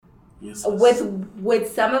Useless.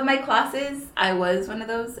 With some of my classes, I was one of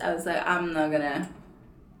those. I was like, I'm not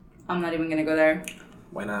even gonna go there.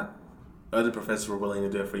 Why not? Other professors were willing to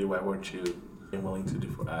do it for you. Why weren't you willing to do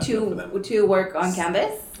for them? To work on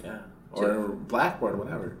Canvas? Yeah. Or Blackboard,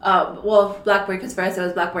 whatever. Well, Blackboard, because for us it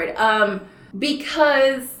was Blackboard.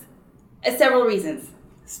 Because several reasons.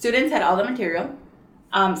 Students had all the material.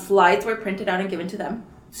 Slides were printed out and given to them.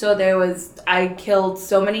 So I killed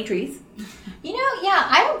so many trees.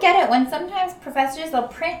 I don't get it when sometimes professors, they'll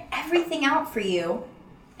print everything out for you.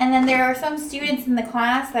 And then there are some students in the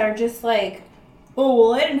class that are just like, oh,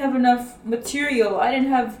 well, I didn't have enough material. I didn't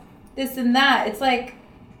have this and that. It's like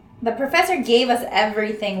the professor gave us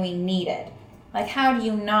everything we needed. Like, how do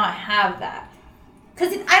you not have that?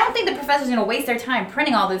 Because I don't think the professor's going to waste their time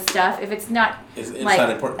printing all this stuff if it's not not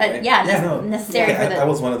important, right? Necessary for the I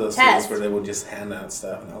was one of those test. students where they would just hand out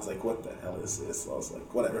stuff, and I was like, what the hell is this? I was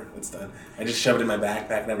like, whatever, it's done. I just shoved it in my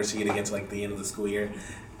backpack, never see it again until the end of the school year.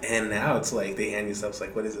 And now it's like they hand you stuff. It's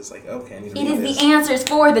like, what is this? Like, okay, I need to read this. It is the answers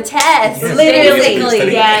for the test. Yes,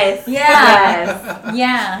 Literally, yes. Yeah.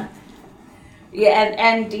 Yeah. Yeah,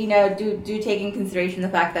 and do take in consideration the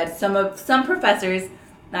fact that some professors,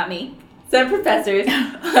 not me, some professors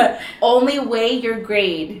only weigh your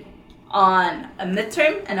grade on a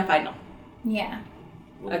midterm and a final. Yeah.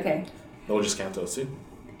 Okay. They'll just count those too.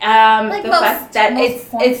 The fact that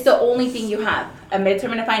it's the only thing you have, a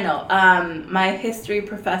midterm and a final. My history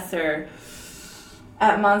professor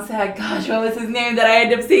at Monsac, gosh, what was his name that I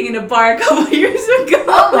ended up seeing in a bar a couple years ago?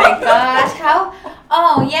 Oh my gosh,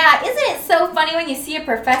 oh yeah, isn't it so funny when you see a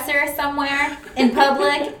professor somewhere in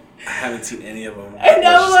public? I haven't seen any of them. I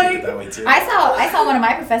know, that way too. I saw one of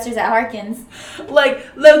my professors at Harkins. Like,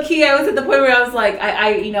 low key, I was at the point where I was like,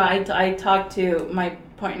 I talked to my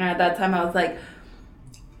partner at that time. I was like,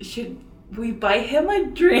 should we buy him a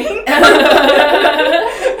drink? I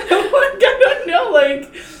don't know,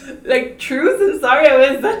 like truth and sorry,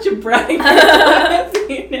 I was such a brat.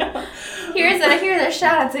 Here's a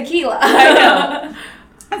shot of tequila. I know.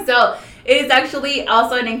 So it is actually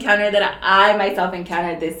also an encounter that I myself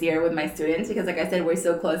encountered this year with my students because, like I said, we're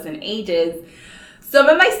so close in ages. Some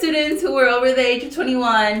of my students who were over the age of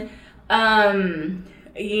 21,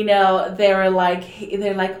 they're like,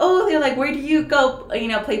 where do you go,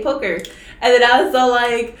 play poker? And then I was all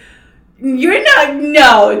like, you're not,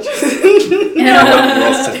 no. You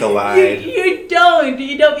don't,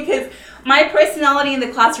 because my personality in the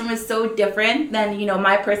classroom is so different than,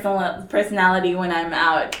 my personality when I'm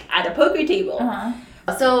out at a poker table. Uh-huh.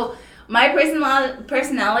 So my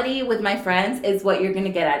personality with my friends is what you're going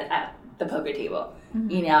to get at the poker table.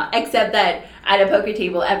 Mm-hmm. Except that at a poker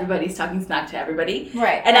table, everybody's talking smack to everybody.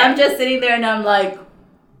 Right. And I'm just sitting there and I'm like,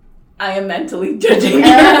 I am mentally judging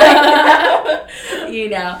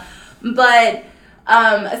you. But,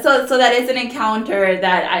 so that is an encounter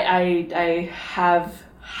that I have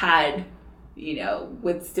had,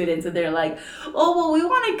 with students, and they're like, oh, well, we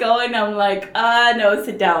want to go, and I'm like, no,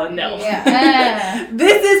 sit down, no. Yeah.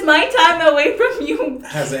 This is my time away from you.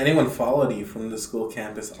 Has anyone followed you from the school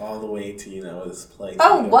campus all the way to, this place?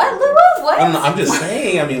 Oh, what, Lulu? What? I'm just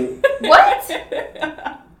saying, What?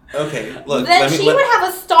 Okay, look. Then she would have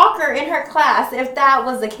a stalker in her class if that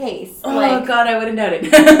was the case. Oh, God, I wouldn't doubt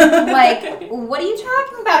it. What are you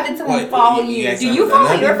talking about? Did someone follow you? Do you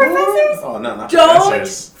follow your professors? Oh, no, not Don't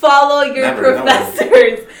professors. follow your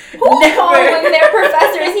professors. Who's following their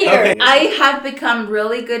professors here? Okay. I have become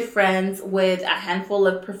really good friends with a handful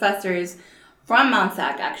of professors from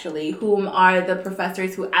Monsac, actually, whom are the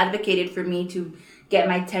professors who advocated for me to get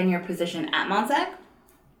my tenure position at Monsac.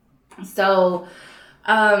 So...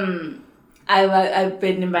 I've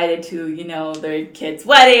been invited to, their kids'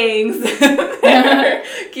 weddings, their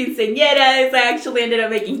quinceañeras. I actually ended up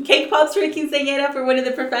making cake pops for a quinceañera for one of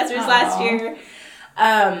the professors last year.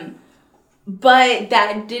 But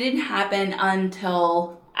that didn't happen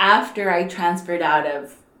until after I transferred out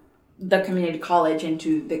of the community college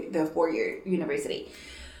into the four-year university.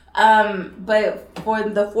 But for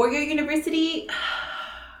the four-year university,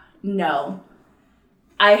 no.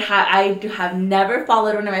 I have never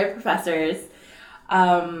followed one of my professors,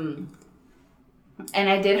 and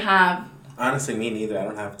I did have... Honestly, me neither. I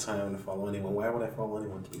don't have time to follow anyone. Why would I follow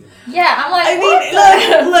anyone? Yeah, I'm like,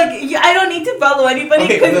 look, I don't need to follow anybody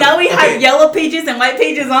because now we have yellow pages and white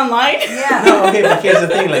pages online. Yeah. No, okay, but here's the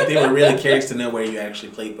thing. They were really curious to know where you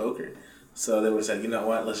actually played poker. So they would say, you know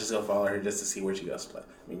what, let's just go follow her just to see where she goes to play.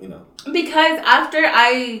 Because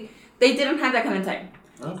they didn't have that kind of time.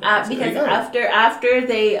 Okay, because after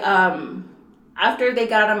they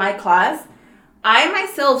got out of my class, I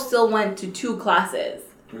myself still went to 2 classes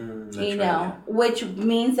you know, which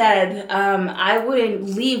means that I wouldn't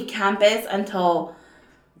leave campus until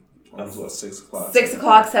 6 o'clock. 6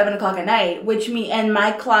 o'clock, 7 o'clock at night, and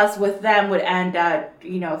my class with them would end at,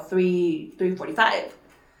 3:45.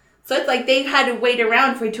 So it's like they had to wait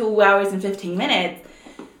around for 2 hours and 15 minutes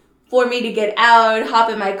for me to get out, hop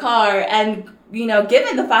in my car, and,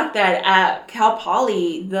 given the fact that at Cal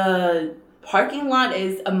Poly, the parking lot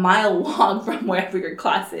is a mile long from wherever your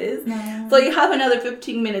class is. No. So you have another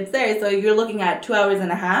 15 minutes there. So you're looking at 2 hours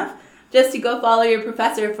and a half just to go follow your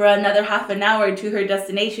professor for another half an hour to her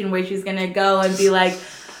destination where she's going to go and be like,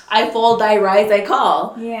 I fold, I rise, I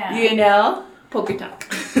call. Yeah. Poker talk.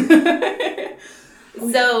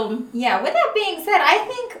 So, yeah, with that being said, I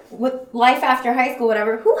think with life after high school,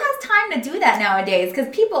 whatever, who has time to do that nowadays? Because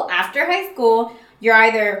people after high school, you're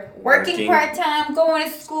either working part-time, going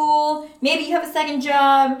to school, maybe you have a second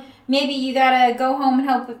job, maybe you gotta go home and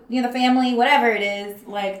help the family, whatever it is.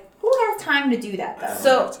 Like, who has time to do that, though?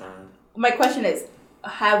 So, my question is,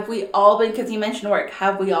 have we all been, because you mentioned work,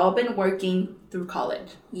 have we all been working through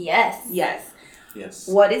college? Yes. Yes.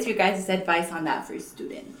 What is your guys' advice on that for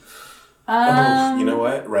students? You know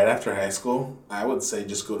what? Right after high school, I would say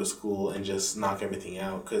just go to school and just knock everything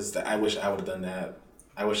out. Because I wish I would have done that.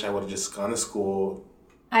 I wish I would have just gone to school.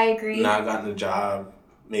 I agree. Not gotten a job.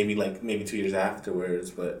 Maybe 2 years afterwards.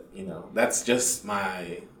 But, that's just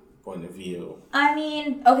my point of view. I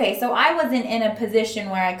mean, okay, so I wasn't in a position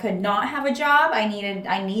where I could not have a job. I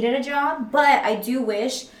needed a job. But I do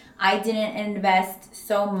wish I didn't invest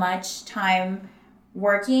so much time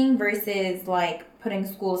working versus, putting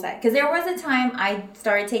school aside. Because there was a time I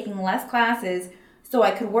started taking less classes so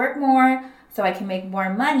I could work more, so I can make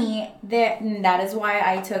more money. That is why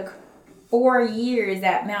I took 4 years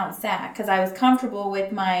at Mount SAC, because I was comfortable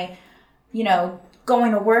with my,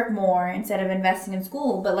 going to work more instead of investing in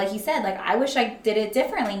school. But like you said, I wish I did it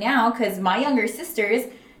differently now, because my younger sisters,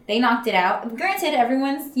 they knocked it out. Granted,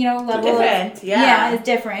 everyone's, level different, is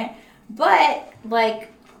different. But,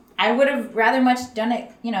 I would have rather much done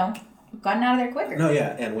it, gotten out of there quicker. No,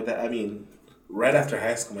 yeah, and with that, I mean, right after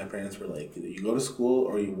high school, my parents were like, either you go to school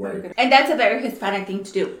or you work. And that's a very Hispanic thing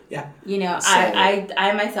to do. Yeah.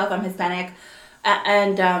 I myself, I'm Hispanic,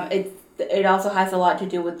 and it also has a lot to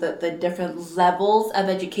do with the different levels of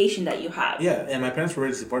education that you have. Yeah, and my parents were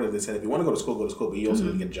really supportive. They said, if you want to go to school, but you also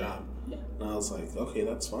need to get a job. Yeah. And I was like, okay,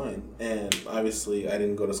 that's fine. And obviously, I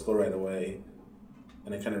didn't go to school right away,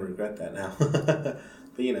 and I kind of regret that now. But,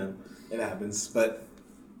 it happens. But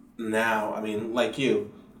now, I mean, like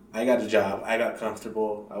you, I got a job, I got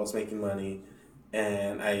comfortable, I was making money,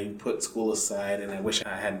 and I put school aside, and I wish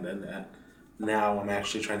I hadn't done that. Now I'm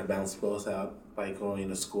actually trying to balance both out by going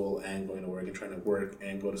to school and going to work, and trying to work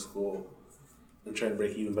and go to school and trying to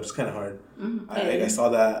break even, but it's kind of hard. Mm-hmm. I saw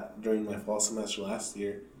that during my fall semester last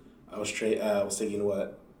year. I was taking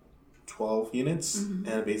 12 units, mm-hmm.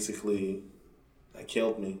 and basically that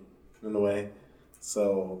killed me in a way.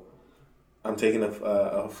 So I'm taking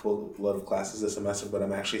a full load of classes this semester, but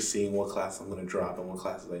I'm actually seeing what class I'm going to drop and what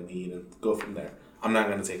classes I need and go from there. I'm not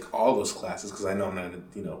going to take all those classes because I know I'm not going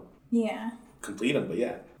to, complete them, but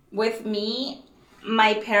yeah. With me,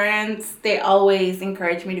 my parents, they always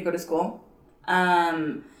encourage me to go to school.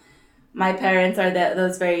 My parents are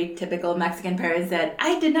those very typical Mexican parents that,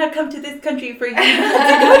 I did not come to this country for you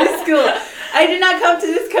to go to school. I did not come to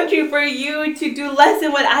this country for you to do less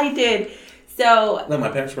than what I did. So no, my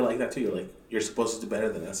parents were like that too. Like, you're supposed to do better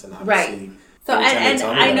than us, and obviously, right. So and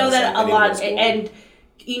I know that a lot, and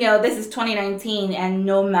this is 2019, and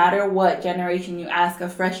no matter what generation you ask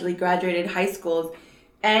of freshly graduated high schools,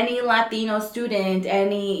 any Latino student,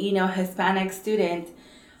 any Hispanic student,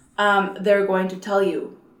 they're going to tell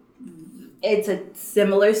you it's a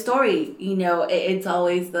similar story. It's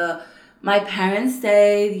always my parents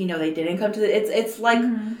say they didn't come to it's like.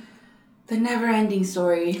 Mm-hmm. The never-ending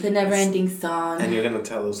story, the never-ending song. And you're going to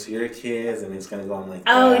tell those to your kids, and it's going to go on like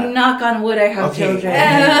that. Oh, knock on wood, I have children.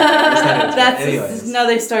 That's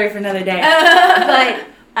another story for another day.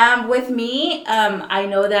 But with me, I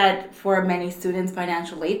know that for many students,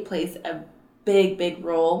 financial aid plays a big, big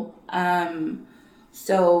role.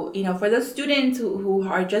 So, for those students who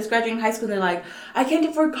are just graduating high school, they're like, I can't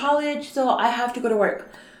afford college, so I have to go to work.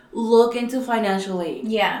 Look into financial aid.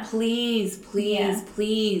 Yeah. Please.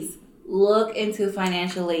 Look into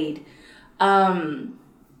financial aid.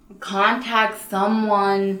 Contact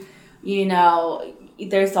someone,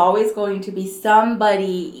 there's always going to be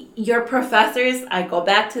somebody. Your professors, I go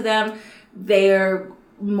back to them. They're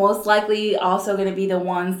most likely also going to be the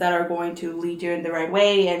ones that are going to lead you in the right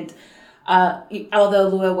way. And although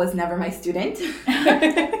Lua was never my student.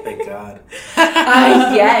 Thank God.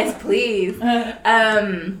 Yes, please.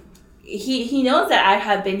 he knows that I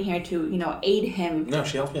have been here to, aid him. No,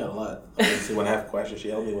 she helps me out a lot. Obviously, when I have questions, she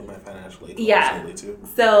helped me with my financial aid. Yeah. Too.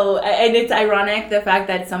 So, and it's ironic the fact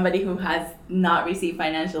that somebody who has not received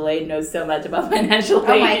financial aid knows so much about financial aid.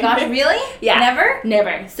 Oh my gosh, really? Yeah.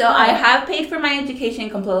 Never? So I have paid for my education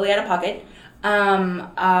completely out of pocket.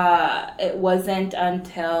 It wasn't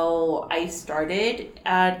until I started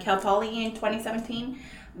at Cal Poly in 2017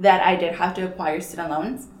 that I did have to acquire student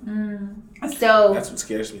loans. So that's what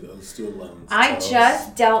scares me, though, student loans. I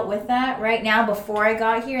just dealt with that right now before I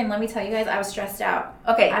got here, and let me tell you guys, I was stressed out.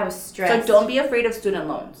 Okay. I was stressed. So don't be afraid of student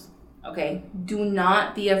loans. Okay? Do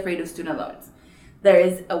not be afraid of student loans. There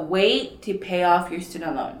is a way to pay off your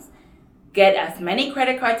student loans. Get as many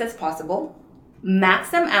credit cards as possible, max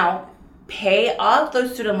them out, pay off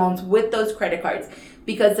those student loans with those credit cards,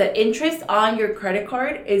 because the interest on your credit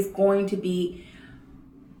card is going to be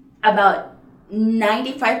about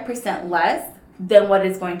 95% less than what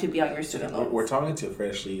is going to be on your student loans. We're talking to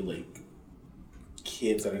freshly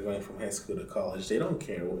kids that are going from high school to college. They don't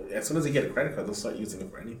care. As soon as they get a credit card, they'll start using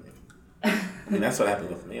it for anything. I mean, that's what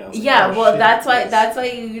happened with me. I was that's why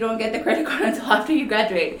you don't get the credit card until after you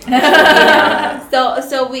graduate.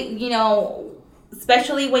 So we,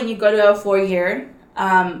 especially when you go to a 4-year,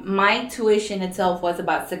 my tuition itself was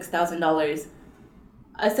about $6,000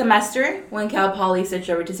 a semester when Cal Poly switched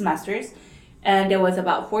over to semesters, and it was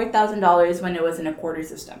about $4,000 when it was in a quarter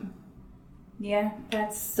system. Yeah,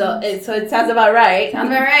 that's so it sounds about right. Sounds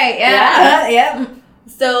about right. Yeah. Yep.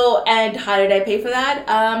 So, and how did I pay for that?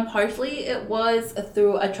 Partially it was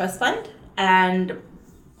through a trust fund, and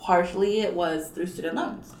partially it was through student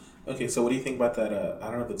loans. Okay, so what do you think about that?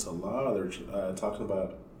 I don't know if it's a law. They're talking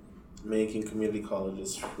about making community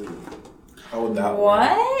colleges free. How would that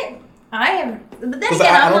work? But then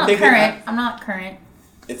again, I'm not current.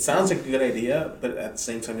 It sounds like a good idea, but at the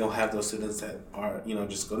same time, you'll have those students that are,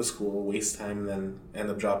 just go to school, waste time, and then end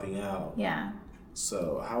up dropping out. Yeah.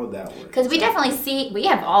 So how would that work? Because we have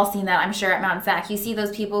all seen that, I'm sure, at Mount Sac. You see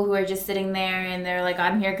those people who are just sitting there and they're like,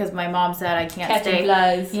 I'm here because my mom said I can't stay.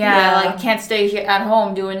 Can't stay here at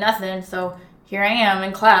home doing nothing. So here I am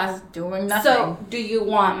in class doing nothing. So do you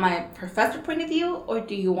want my professor point of view or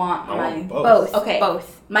do you want my... Both. Okay.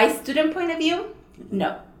 Both. My student point of view?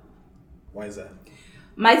 No. Why is that?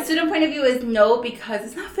 My student point of view is no, because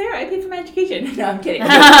it's not fair. I paid for my education. No, I'm kidding.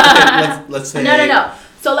 Let's say... No.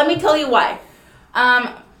 So let me tell you why.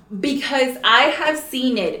 Because I have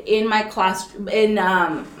seen it in my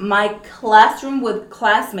classroom with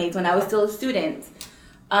classmates when I was still a student,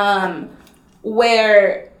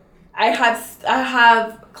 where I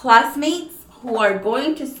have classmates who are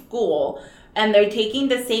going to school and they're taking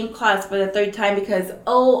the same class for the 3rd time because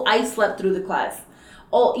I slept through the class.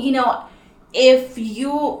 If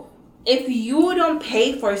you don't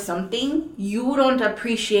pay for something, you don't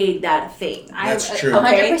appreciate that thing. That's true.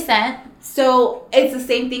 100%. So it's the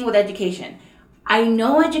same thing with education. I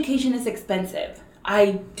know education is expensive.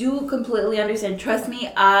 I do completely understand. Trust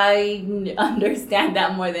me, I understand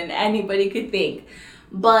that more than anybody could think.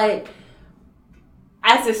 But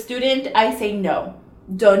as a student, I say no.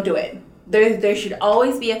 Don't do it. There should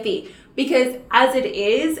always be a fee. Because as it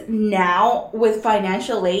is now with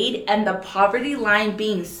financial aid and the poverty line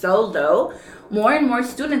being so low, more and more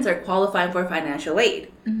students are qualifying for financial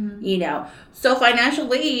aid. Mm-hmm. So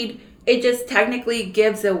financial aid, it just technically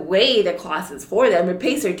gives away the classes for them. It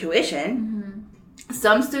pays their tuition. Mm-hmm.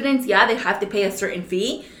 Some students, they have to pay a certain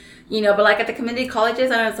fee, but like at the community colleges,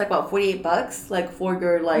 I know it's like about $48, for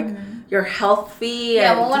your your health fee.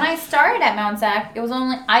 Yeah, well, when I started at Mount Sac, it was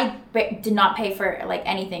I did not pay for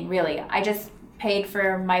anything really. I just paid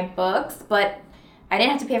for my books, but I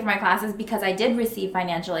didn't have to pay for my classes because I did receive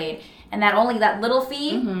financial aid. And that little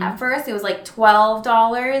fee, at first, it was like $12,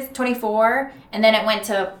 $24, and then it went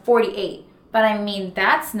to $48. But I mean,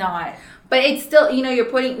 that's not... But it's still, you're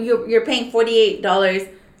paying $48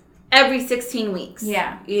 every 16 weeks.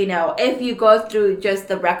 Yeah. If you go through just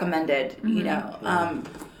the recommended,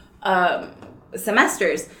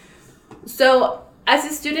 semesters. So as a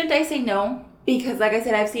student, I say no. Because, like I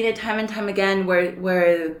said, I've seen it time and time again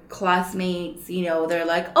where classmates, they're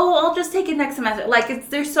like, I'll just take it next semester.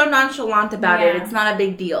 They're so nonchalant about it. It's not a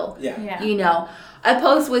big deal. Yeah.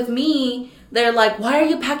 Opposed with me, they're like, why are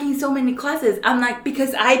you packing so many classes? I'm like,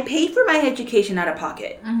 because I paid for my education out of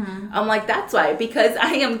pocket. Mm-hmm. I'm like, that's why. Because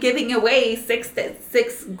I am giving away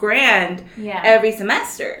 $6,000 every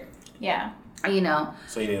semester. Yeah. So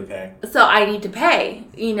you need to pay. So I need to pay,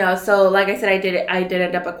 So like I said, I did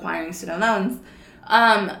end up acquiring student loans.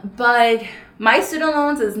 But my student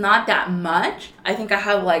loans is not that much. I think I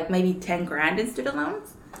have maybe $10,000 in student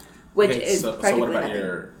loans, which is so practically what about nothing.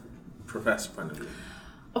 your professor point of view?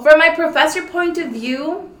 From my professor point of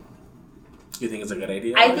view, You think it's a good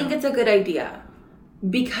idea? I think it's a good idea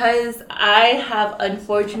because I have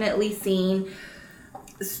unfortunately seen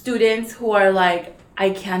students who are like,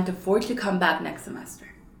 I can't afford to come back next semester.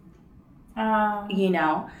 You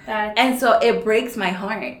know? And so it breaks my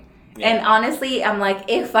heart. Yeah. And honestly, I'm like,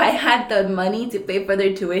 if I had the money to pay for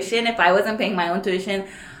their tuition, if I wasn't paying my own tuition,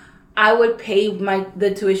 I would pay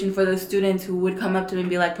the tuition for those students who would come up to me and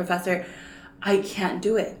be like, Professor, I can't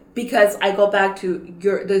do it. Because I go back to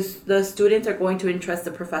the students are going to entrust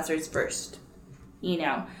the professors first, you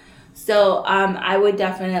know. So I would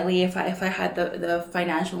definitely, if I had the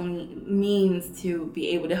financial means to be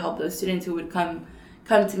able to help those students who would come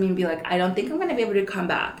to me and be like, I don't think I'm going to be able to come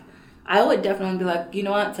back, I would definitely be like, you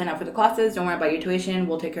know what, sign up for the classes, don't worry about your tuition,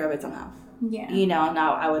 we'll take care of it somehow. Yeah. You know,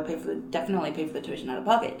 now I would definitely pay for the tuition out of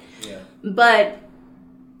pocket. Yeah. But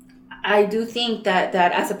I do think that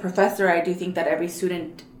as a professor, I do think that every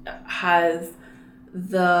student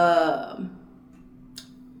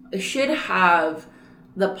should have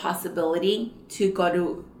the possibility to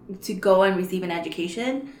go and receive an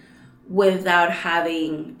education without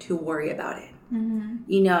having to worry about it. Mm-hmm.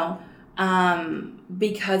 You know,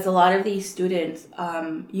 because a lot of these students,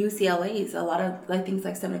 UCLA's, a lot of, I think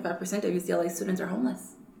like 75% of UCLA students are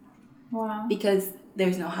homeless. Wow. Because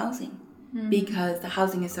there's no housing. Mm-hmm. Because the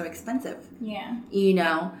housing is so expensive. Yeah. You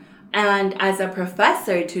know, and as a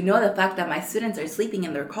professor, to know the fact that my students are sleeping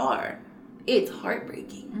in their car, it's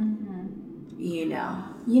heartbreaking. Mm-hmm. You know.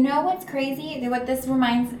 You know what's crazy? What this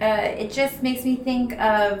reminds, it just makes me think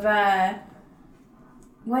of,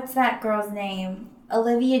 what's that girl's name?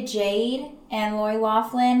 Olivia Jade and Lori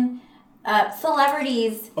Loughlin.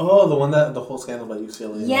 Celebrities. Oh, the one the whole scandal about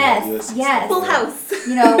UCLA. Yes, yes. Full House.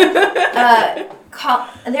 You know, there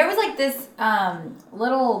was like this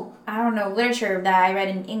little, I don't know, literature that I read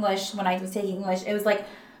in English when I was taking English. It was like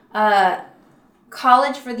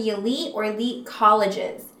college for the elite or elite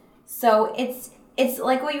colleges. So it's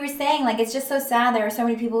like what you were saying, like it's just so sad. There are so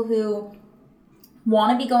many people who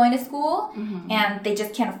want to be going to school mm-hmm. and they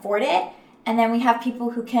just can't afford it. And then we have people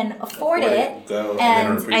who can afford it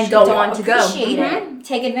and don't want to go. Appreciate mm-hmm. it,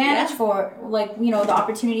 take advantage for, like, you know, the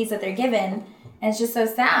opportunities that they're given. And it's just so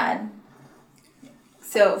sad.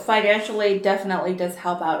 So financially, definitely does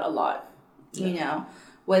help out a lot, you know,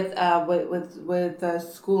 with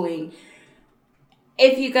schooling.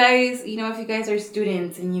 If you guys are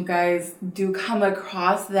students and you guys do come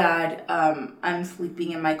across that I'm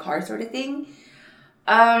sleeping in my car sort of thing,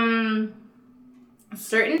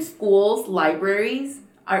 certain schools, libraries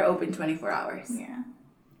are open 24 hours. Yeah.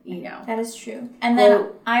 You know. That is true. And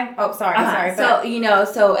then sorry. So, you know,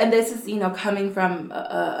 and this is, you know, coming from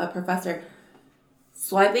a professor,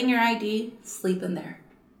 swipe in your ID, sleep in there.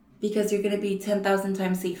 Because you're going to be 10,000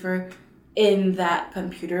 times safer in that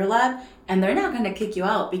computer lab. And they're not going to kick you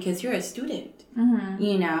out because you're a student. Mm-hmm.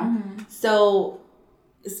 You know. Mm-hmm. So,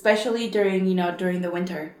 especially during the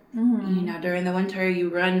winter. Mm-hmm. You know, during the winter, you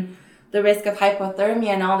run the risk of hypothermia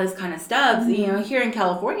and all this kind of stuff. Mm-hmm. You know, here in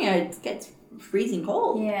California, it gets freezing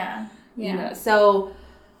cold. Yeah. You know, so,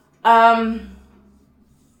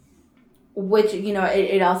 which, you know,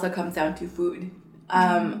 it also comes down to food.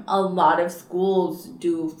 A lot of schools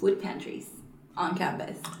do food pantries on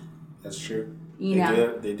campus. That's true.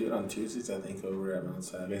 They do it on Tuesdays, I think, over at Mount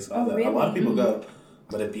Sinai. So really? A lot of people go,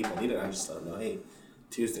 but if people need it, I just let them know, hey,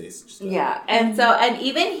 Tuesdays. Just go. Yeah, and so, and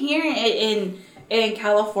even here in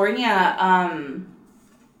California,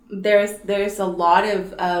 there's a lot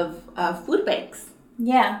of food banks.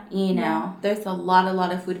 Yeah. You know, there's a lot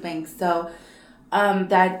of food banks. So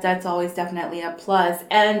that's always definitely a plus.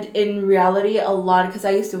 And in reality, because I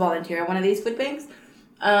used to volunteer at one of these food banks,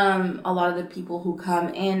 a lot of the people who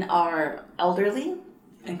come in are elderly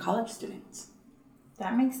and college students.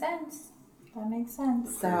 That makes sense.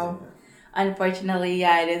 So, unfortunately,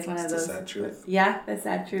 it is one of those. The sad truth. Yeah, the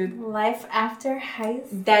sad truth. Life after high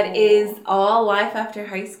school. That is all life after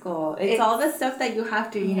high school. It's all the stuff that you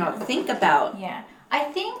have to, you know, think about. Yeah. I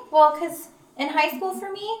think, because in high school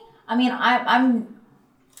for me, I mean, I'm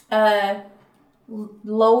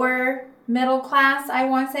lower middle class, I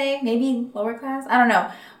want to say. Maybe lower class. I don't know.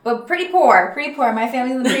 But pretty poor. My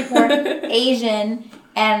family's pretty poor. Asian.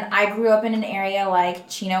 And I grew up in an area like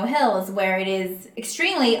Chino Hills where it is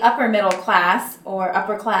extremely upper middle class or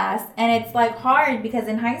upper class. And it's like hard because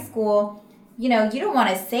in high school, you know, you don't want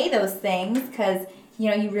to say those things because, you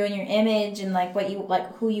know, you ruin your image and like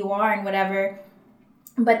who you are and whatever.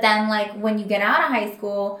 But then like when you get out of high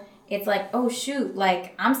school, it's like, oh shoot,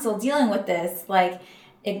 like I'm still dealing with this. Like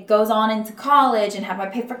it goes on into college and how do I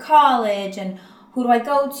pay for college and who do I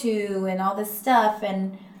go to and all this stuff.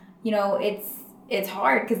 And, you know, it's it's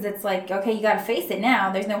hard because it's like, okay, you got to face it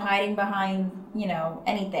now. There's no hiding behind,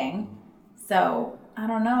 anything. So, I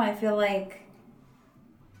don't know. I feel like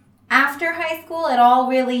after high school, it all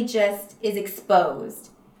really just is exposed.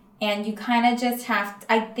 And you kind of just have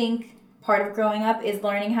to, I think part of growing up is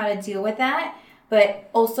learning how to deal with that, but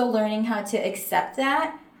also learning how to accept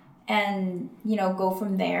that and, go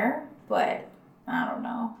from there. But I don't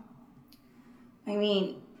know. I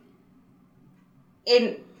mean,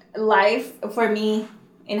 in life, for me,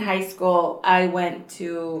 in high school, I went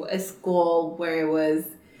to a school where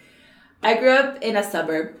I grew up in a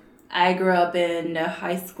suburb. I grew up in a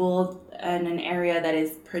high school in an area that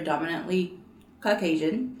is predominantly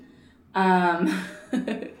Caucasian.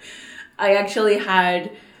 I actually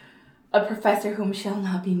had a professor whom shall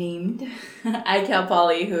not be named at Cal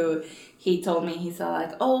Poly who he told me, he's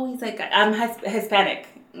like, I'm Hispanic,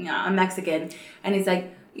 I'm Mexican. And he's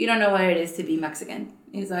like, you don't know what it is to be Mexican.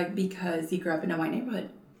 He's like, because he grew up in a white neighborhood.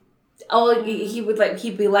 Oh,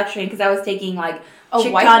 he'd be lecturing because I was taking like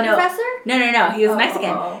Chicano. White professor? No, he was Mexican.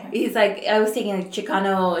 Okay. He's like, I was taking like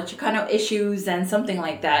Chicano issues and something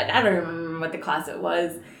like that. I don't remember what the class it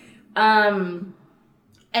was.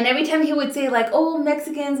 And every time he would say like, oh,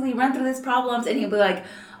 Mexicans, we run through these problems, and he'd be like,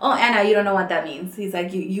 oh, Anna, you don't know what that means. He's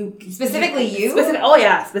like, you specifically you? Oh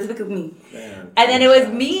yeah, specifically me. Man, and then it was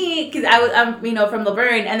me because I'm from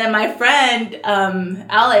Laverne, and then my friend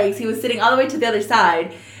Alex, he was sitting all the way to the other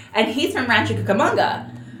side, and he's from Rancho Cucamonga.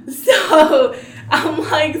 So I'm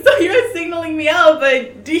like, so you're signaling me out,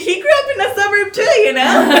 but he grew up in a suburb too,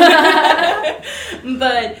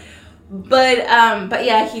 but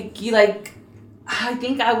yeah, he like. I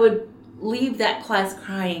think I would leave that class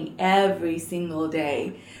crying every single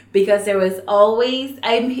day because there was always,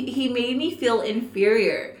 he made me feel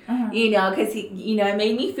inferior, because it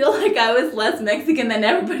made me feel like I was less Mexican than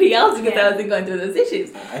everybody else because I wasn't going through those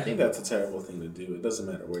issues. I think that's a terrible thing to do. It doesn't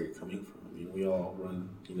matter where you're coming from. I mean, we all run,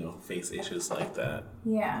 face issues like that.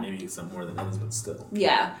 Yeah. Maybe some more than others, but still.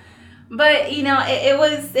 Yeah. But, it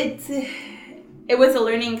was a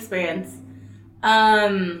learning experience.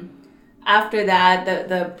 After that,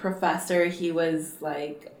 the professor, he was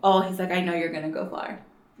like, he's like, I know you're going to go far.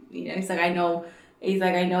 He's like, I know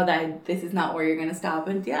that this is not where you're going to stop.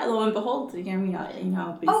 And yeah, lo and behold,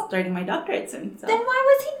 I'll be starting my doctorate soon. So. Then why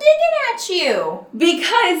was he digging at you?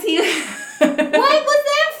 Because he... What was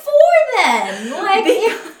that for then? Like...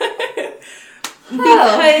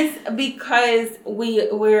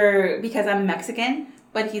 because I'm Mexican,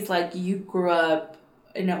 but he's like, you grew up,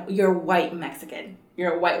 you're white Mexican.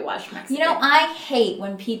 You're a whitewashed Mexican. I hate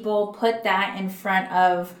when people put that in front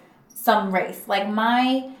of some race. Like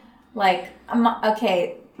my dad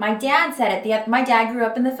said it. My dad grew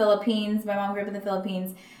up in the Philippines. My mom grew up in the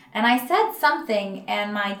Philippines. And I said something,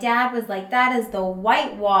 and my dad was like, that is the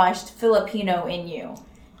whitewashed Filipino in you.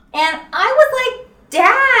 And I was like,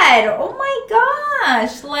 Dad, oh my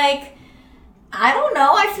gosh. Like, I don't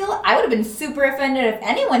know. I feel I would have been super offended if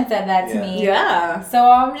anyone said that to me. Yeah. So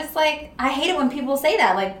I'm just like, I hate it when people say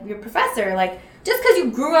that. Like, your professor, like, just because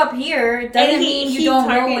you grew up here doesn't mean you don't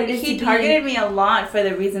know what it is. He targeted me a lot for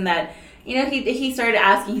the reason that, he started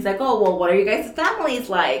asking, he's like, oh, well, what are you guys' families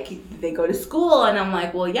like? They go to school. And I'm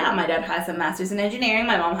like, well, yeah, my dad has a master's in engineering.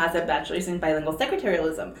 My mom has a bachelor's in bilingual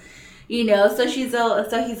secretarialism. So he's all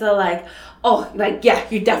like, oh, like, yeah,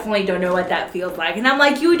 you definitely don't know what that feels like. And I'm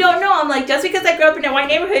like, you don't know. I'm like, just because I grew up in a white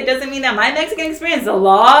neighborhood doesn't mean that my Mexican experience is a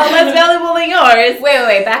lot less valuable than yours.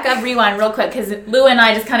 Wait, back up, rewind real quick, because Lou and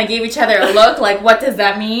I just kind of gave each other a look, like, what does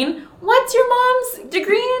that mean? What's your mom's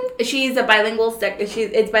degree in? She's a bilingual,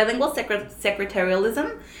 it's bilingual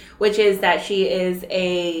secretarialism, which is that she is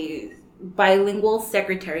a bilingual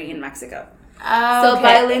secretary in Mexico. So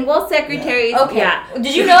bilingual secretaries. Okay. Yeah.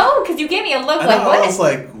 Did you know? Because you gave me a look like what? I was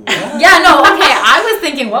like, what? Yeah. No. Okay. I was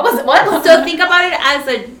thinking, what? So think about it as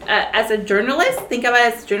a journalist. Think about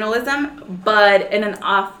it as journalism, but in an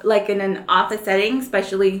office setting,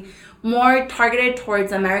 especially more targeted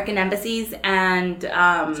towards American embassies and.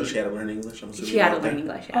 So she had to learn English. I'm assuming she had to learn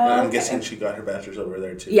English. Yeah. I'm guessing she got her bachelor's over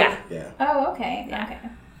there too. Yeah. Yeah. Oh. Okay. Yeah. Okay.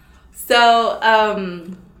 So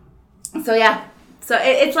yeah. So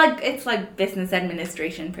it's like business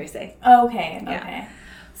administration per se. Okay. Yeah. Okay.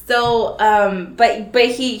 So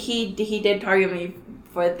but he did target me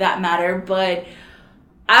for that matter. But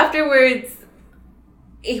afterwards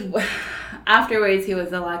he was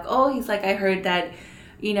like, oh, he's like, I heard that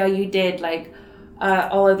you did like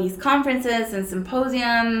all of these conferences and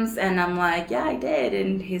symposiums, and I'm like, yeah, I did.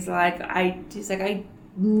 And he's like, I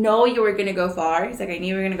know you were gonna go far. He's like, I knew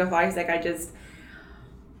you were gonna go far. He's like,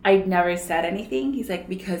 I never said anything. He's like,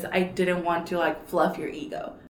 because I didn't want to like fluff your ego.